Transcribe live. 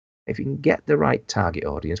if you can get the right target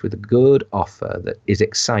audience with a good offer that is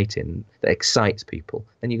exciting, that excites people,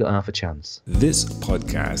 then you've got half a chance. This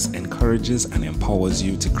podcast encourages and empowers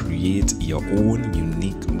you to create your own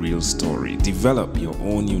unique real story, develop your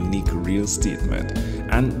own unique real statement,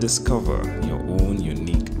 and discover your own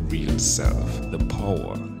unique real self. The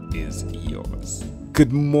power is yours.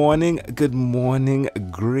 Good morning,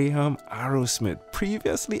 Graham Arrowsmith.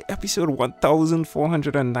 Previously, episode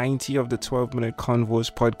 1490 of the 12-Minute Convos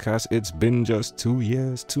podcast. It's been just 2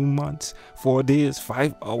 years, 2 months, 4 days,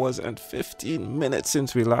 5 hours, and 15 minutes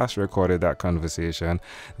since we last recorded that conversation.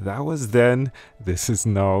 That was then. This is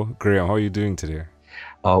now. Graham, how are you doing today?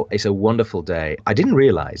 Oh, it's a wonderful day. I didn't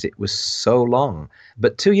realize it was so long,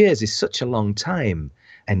 but 2 years is such a long time,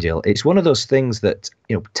 Angel. It's one of those things that,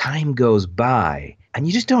 time goes by and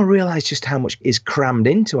you just don't realize just how much is crammed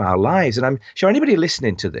into our lives. And I'm sure anybody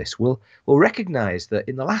listening to this will recognize that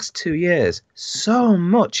in the last 2 years, so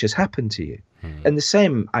much has happened to you. And the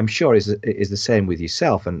same, I'm sure, is the same with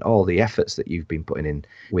yourself and all the efforts that you've been putting in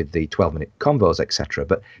with the 12-minute convos, etc.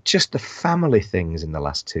 But just the family things in the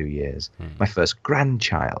last 2 years. My first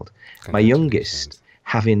grandchild, my youngest,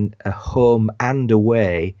 having a home and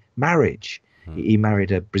away marriage. He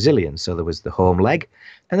married a Brazilian, so there was the home leg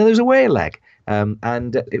and then there was a away leg.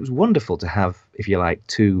 And it was wonderful to have, if you like,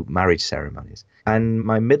 2 marriage ceremonies. And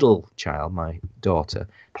my middle child, my daughter,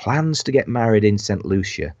 plans to get married in St.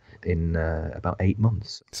 Lucia in about 8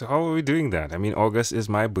 months. So how are we doing that? I mean, August is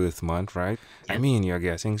my birth month, right? I mean, you're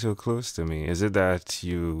getting so close to me. Is it that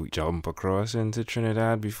you jump across into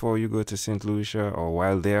Trinidad before you go to St. Lucia, or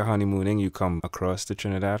while they're honeymooning, you come across to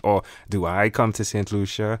Trinidad? Or do I come to St.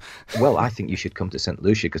 Lucia? Well, I think you should come to St.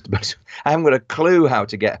 Lucia because I haven't got a clue how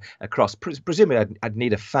to get across. Presumably, I'd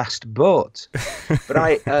need a fast boat.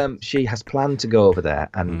 But she has planned to go over there,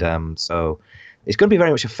 and so it's going to be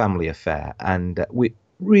very much a family affair, and we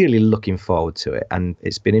really looking forward to it. And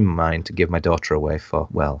it's been in my mind to give my daughter away for,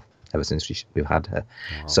 well, ever since we've had her.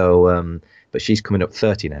 Wow. So, but she's coming up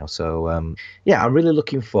 30 now. So, I'm really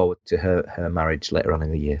looking forward to her marriage later on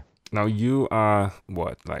in the year. Now, you are,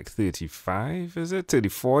 like 35, is it?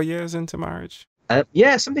 34 years into marriage?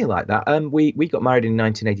 Yeah, something like that. We got married in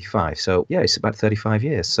 1985. So, yeah, it's about 35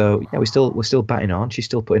 years. So, yeah, we're still batting on. She's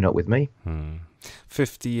still putting up with me.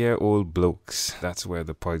 50-year-old blokes. That's where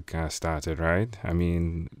the podcast started, right? I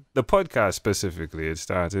mean, the podcast specifically, it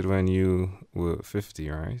started when you were 50,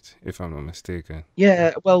 right? If I'm not mistaken.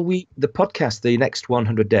 Yeah, well, the podcast, The Next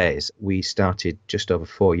 100 Days, we started just over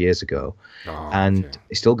 4 years ago. And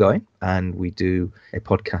it's still going. And we do a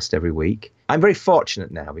podcast every week. I'm very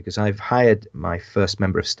fortunate now because I've hired my first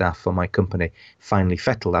member of staff for my company, Finely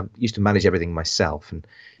Fettled. I used to manage everything myself. And,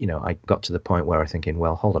 I got to the point where I was thinking,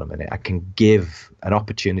 well, hold on a minute, I can give an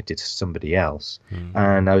opportunity to somebody else.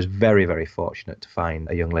 And I was very, very fortunate to find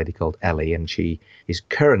a young lady called Ellie, and she is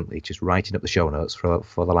currently just writing up the show notes for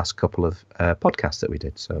the last couple of podcasts that we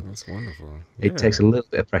did. So that's wonderful. It takes a little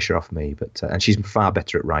bit of pressure off me, but and she's far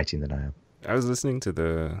better at writing than I am. I was listening to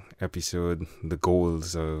the episode, The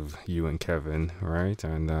Goals of You and Kevin, right?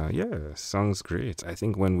 And sounds great. I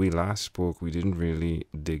think when we last spoke, we didn't really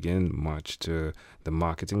dig in much to the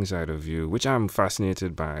marketing side of you, which I'm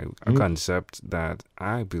fascinated by, a concept that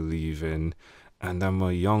I believe in. And I'm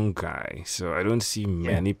a young guy, so I don't see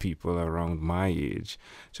many people around my age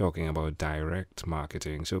talking about direct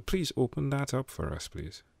marketing. So please open that up for us,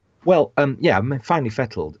 please. Well, I'm Finely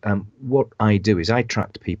Fettled. What I do is I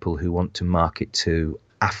attract people who want to market to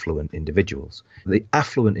affluent individuals. The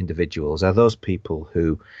affluent individuals are those people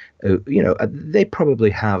who they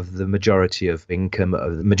probably have the majority of income,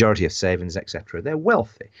 the majority of savings, etc. They're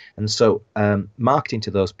wealthy. And so marketing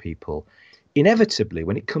to those people, inevitably,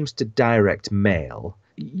 when it comes to direct mail,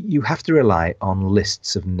 you have to rely on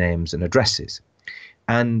lists of names and addresses.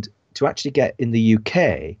 And to actually get in the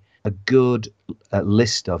UK a good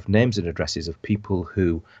list of names and addresses of people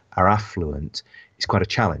who are affluent is quite a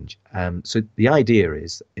challenge. So the idea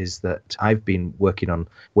is that I've been working on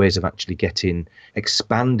ways of actually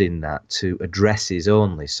expanding that to addresses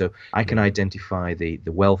only. So I can identify the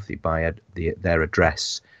wealthy by their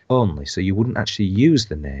address only. So you wouldn't actually use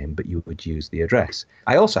the name, but you would use the address.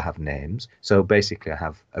 I also have names. So basically I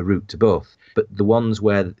have a route to both. But the ones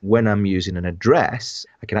where when I'm using an address,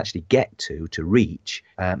 I can actually get to reach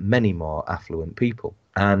many more affluent people.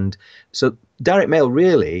 And so direct mail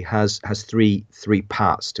really has three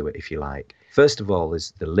parts to it, if you like. First of all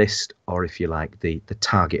is the list, or if you like, the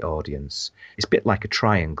target audience. It's a bit like a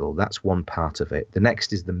triangle. That's one part of it. The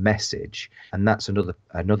next is the message, and that's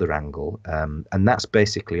another angle. And that's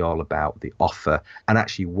basically all about the offer and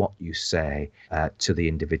actually what you say to the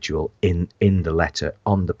individual in the letter,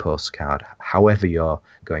 on the postcard, however you're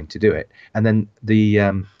going to do it. And then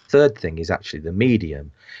the third thing is actually the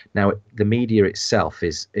medium. Now, the media itself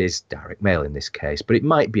is direct mail in this case, but it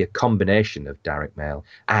might be a combination of direct mail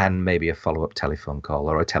and maybe a follow-up telephone call,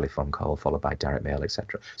 or a telephone call followed by direct mail,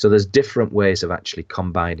 etc. So there's different ways of actually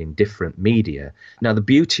combining different media. Now, the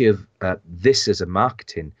beauty of this as a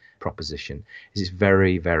marketing proposition is it's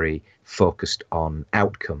very, very focused on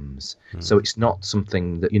outcomes. So it's not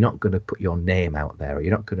something that you're not going to put your name out there, or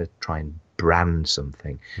you're not going to try and brand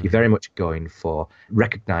something. You're very much going for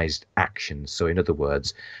recognized actions. So in other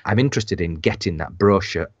words, I'm interested in getting that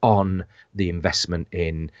brochure on the investment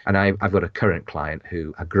in, and I've got a current client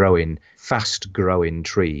who are growing fast growing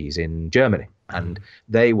trees in Germany, and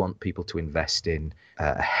they want people to invest in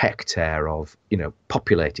a hectare of,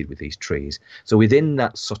 populated with these trees. So within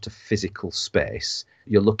that sort of physical space,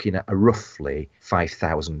 you're looking at a roughly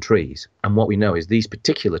 5,000 trees. And what we know is these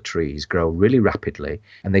particular trees grow really rapidly,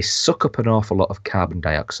 and they suck up an awful lot of carbon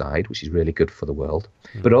dioxide, which is really good for the world.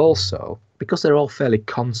 But also, because they're all fairly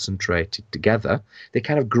concentrated together, they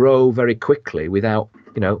kind of grow very quickly without,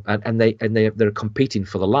 and they're competing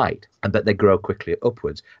for the light, and but they grow quickly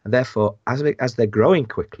upwards. And therefore, as they're growing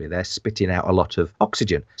quickly, they're spitting out a lot of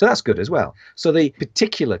oxygen. So that's good as well. So the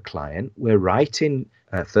particular client, we're writing,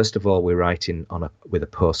 first of all, we're writing with a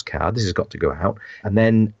postcard. This has got to go out. And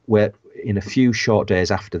then in a few short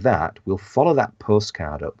days after that, we'll follow that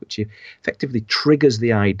postcard up, which effectively triggers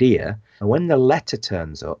the idea. And when the letter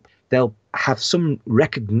turns up, they'll have some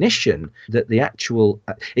recognition that the actual,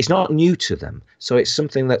 it's not new to them. So it's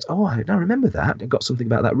something that's, I remember that. I got something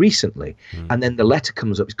about that recently. And then the letter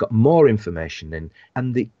comes up, it's got more information in.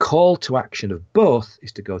 And the call to action of both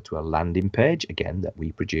is to go to a landing page, again, that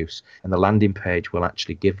we produce. And the landing page will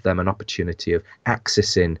actually give them an opportunity of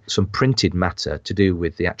accessing some printed matter to do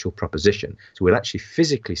with the actual proposition. So we'll actually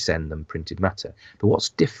physically send them printed matter. But what's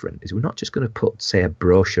different is we're not just going to put, say, a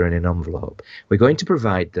brochure in an envelope. We're going to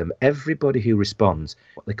provide them, everybody who responds,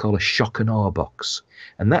 what they call a shock and awe box.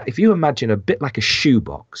 And that, if you imagine a bit like a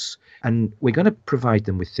shoebox, and we're going to provide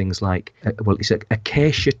them with things like, it's an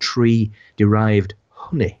acacia tree derived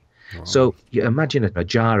honey. Wow. So you imagine a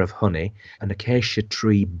jar of honey, an acacia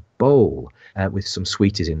tree bowl with some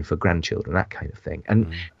sweeties in for grandchildren, that kind of thing.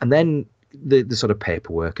 And then the sort of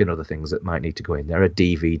paperwork and other things that might need to go in there, a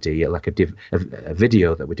DVD, like a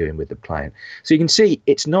video that we're doing with the client. So you can see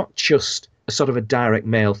it's not just a sort of a direct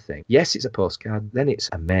mail thing. Yes, it's a postcard, then it's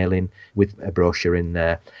a mailing with a brochure in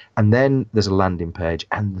there, and then there's a landing page,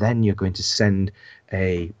 and then you're going to send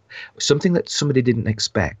something that somebody didn't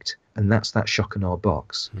expect, and that's that shock and awe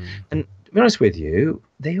box. And to be honest with you,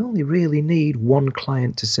 they only really need one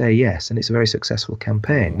client to say yes, and it's a very successful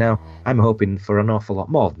campaign. Now, I'm hoping for an awful lot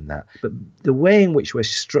more than that, but the way in which we're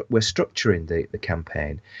structuring the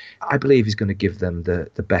campaign, I believe is going to give them the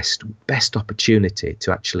best opportunity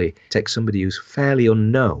to actually take somebody who's fairly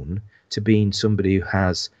unknown to being somebody who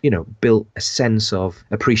has, built a sense of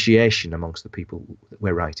appreciation amongst the people that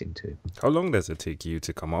we're writing to. How long does it take you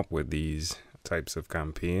to come up with these types of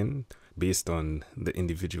campaign based on the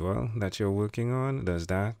individual that you're working on? Does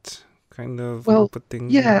that kind of put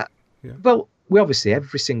things yeah. Well, we obviously,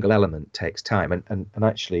 every single element takes time, and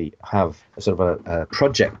actually have a sort of a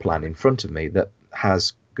project plan in front of me that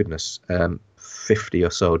has, 50 or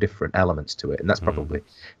so different elements to it, and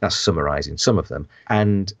that's summarizing some of them.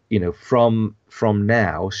 And from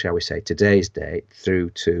now, shall we say, today's date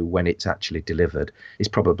through to when it's actually delivered is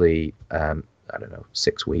probably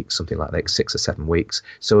 6 weeks, something like that, 6 or 7 weeks.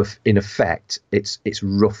 So if in effect it's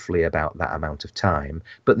roughly about that amount of time,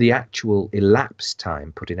 but the actual elapsed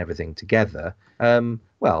time putting everything together,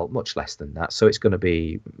 much less than that. So it's going to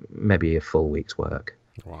be maybe a full week's work.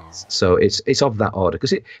 Wow. So it's of that order,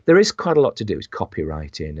 because there is quite a lot to do. It's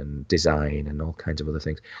copywriting and design and all kinds of other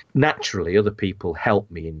things. Naturally, other people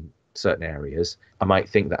help me in certain areas. I might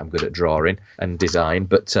think that I'm good at drawing and design,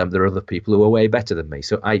 but there are other people who are way better than me.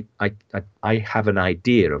 So I have an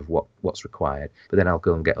idea of what's required, but then I'll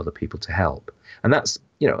go and get other people to help. And that's,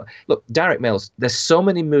 look, direct mails, there's so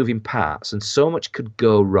many moving parts and so much could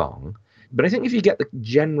go wrong. But I think if you get the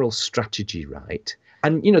general strategy right,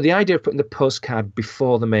 and, the idea of putting the postcard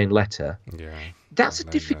before the main letter, that's a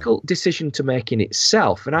difficult decision to make in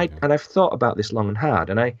itself. And I've thought about this long and hard.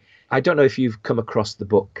 And I don't know if you've come across the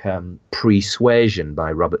book Persuasion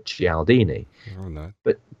by Robert Cialdini. Oh, no.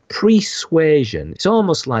 But persuasion, it's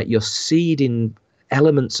almost like you're seeding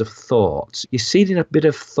elements of thought. You're seeding a bit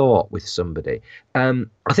of thought with somebody.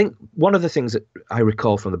 I think one of the things that I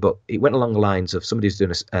recall from the book, it went along the lines of somebody who's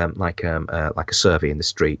doing a survey in the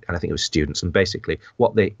street, and I think it was students. And basically,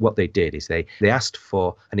 what they did is they asked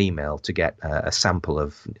for an email to get a sample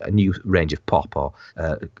of a new range of pop or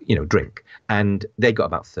drink, and they got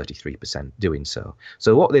about 33% doing so.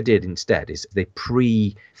 So what they did instead is they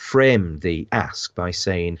pre-framed the ask by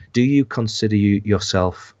saying, "Do you consider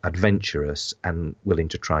yourself adventurous and willing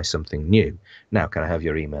to try something new? Now, can I have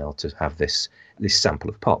your email to have this sample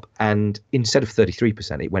of pop?" And instead of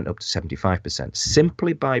 33%, it went up to 75%,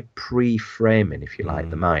 simply by pre-framing, if you like,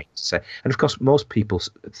 the mind. So, and of course, most people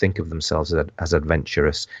think of themselves as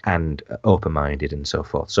adventurous and open-minded and so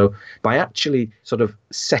forth. So by actually sort of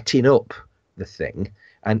setting up the thing,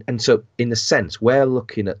 and so in a sense, we're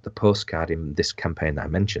looking at the postcard in this campaign that I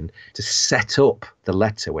mentioned to set up the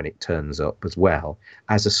letter when it turns up as well,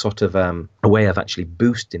 as a sort of a way of actually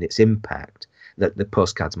boosting its impact. That the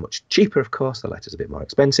postcard's much cheaper, of course, the letter's a bit more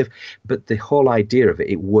expensive, but the whole idea of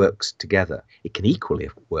it works together. It can equally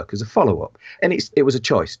work as a follow-up. And it was a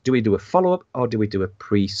choice. Do we do a follow-up or do we do a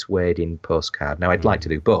pre-sweding postcard? Now, I'd like to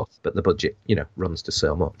do both, but the budget, runs to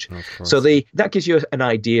so much. So that gives you an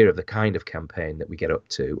idea of the kind of campaign that we get up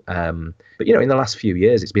to. But, in the last few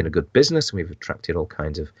years, it's been a good business, and we've attracted all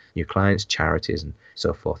kinds of new clients, charities and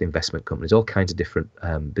so forth, investment companies, all kinds of different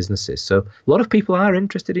businesses. So a lot of people are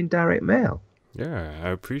interested in direct mail. Yeah,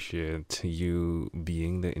 I appreciate you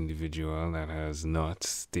being the individual that has not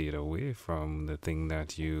stayed away from the thing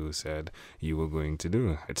that you said you were going to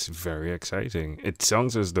do. It's very exciting. It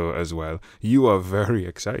sounds as though, as well, you are very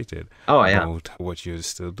excited about what you're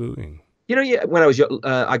still doing. When I was young,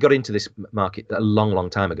 I got into this market a long, long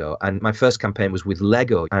time ago, and my first campaign was with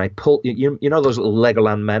Lego. And I pulled, those little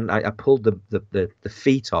Legoland men. I pulled the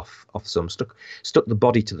feet off some, stuck the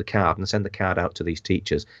body to the card, and sent the card out to these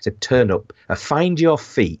teachers. Said, "Turn up, find your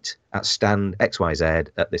feet at stand XYZ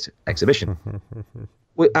at this exhibition."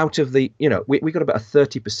 Out of the, we got about a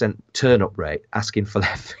 30% turn-up rate asking for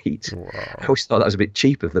their feet. Wow. I always thought that was a bit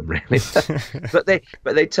cheap of them, really. but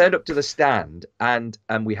they turned up to the stand, and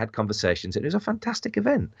we had conversations, and it was a fantastic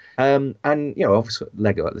event. And obviously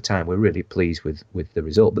Lego at the time were really pleased with the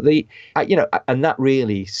result. But and that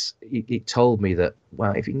really it told me that,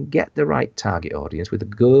 well, if you can get the right target audience with a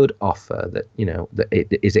good offer that that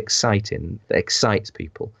it is exciting, that excites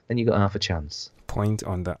people, then you got half a chance. Point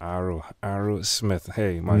on the Arrowsmith.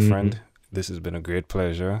 Hey, my friend, this has been a great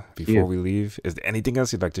pleasure. Before we leave, is there anything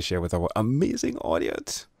else you'd like to share with our amazing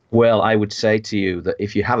audience? Well, I would say to you that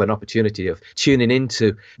if you have an opportunity of tuning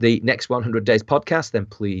into the Next 100 Days podcast, then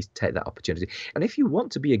please take that opportunity. And if you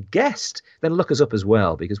want to be a guest, then look us up as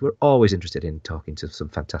well, because we're always interested in talking to some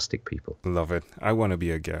fantastic people. Love it. I want to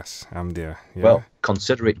be a guest. I'm there. Yeah. Well,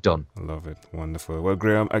 consider it done. Love it. Wonderful. Well,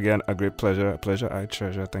 Graham, again, a great pleasure. A pleasure I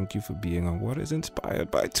treasure. Thank you for being on What is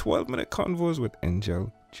Inspired by 12-Minute Convos with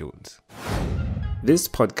Angel Jones. This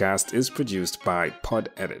podcast is produced by Pod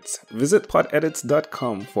Edits. Visit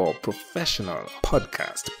podedits.com for professional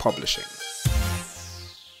podcast publishing.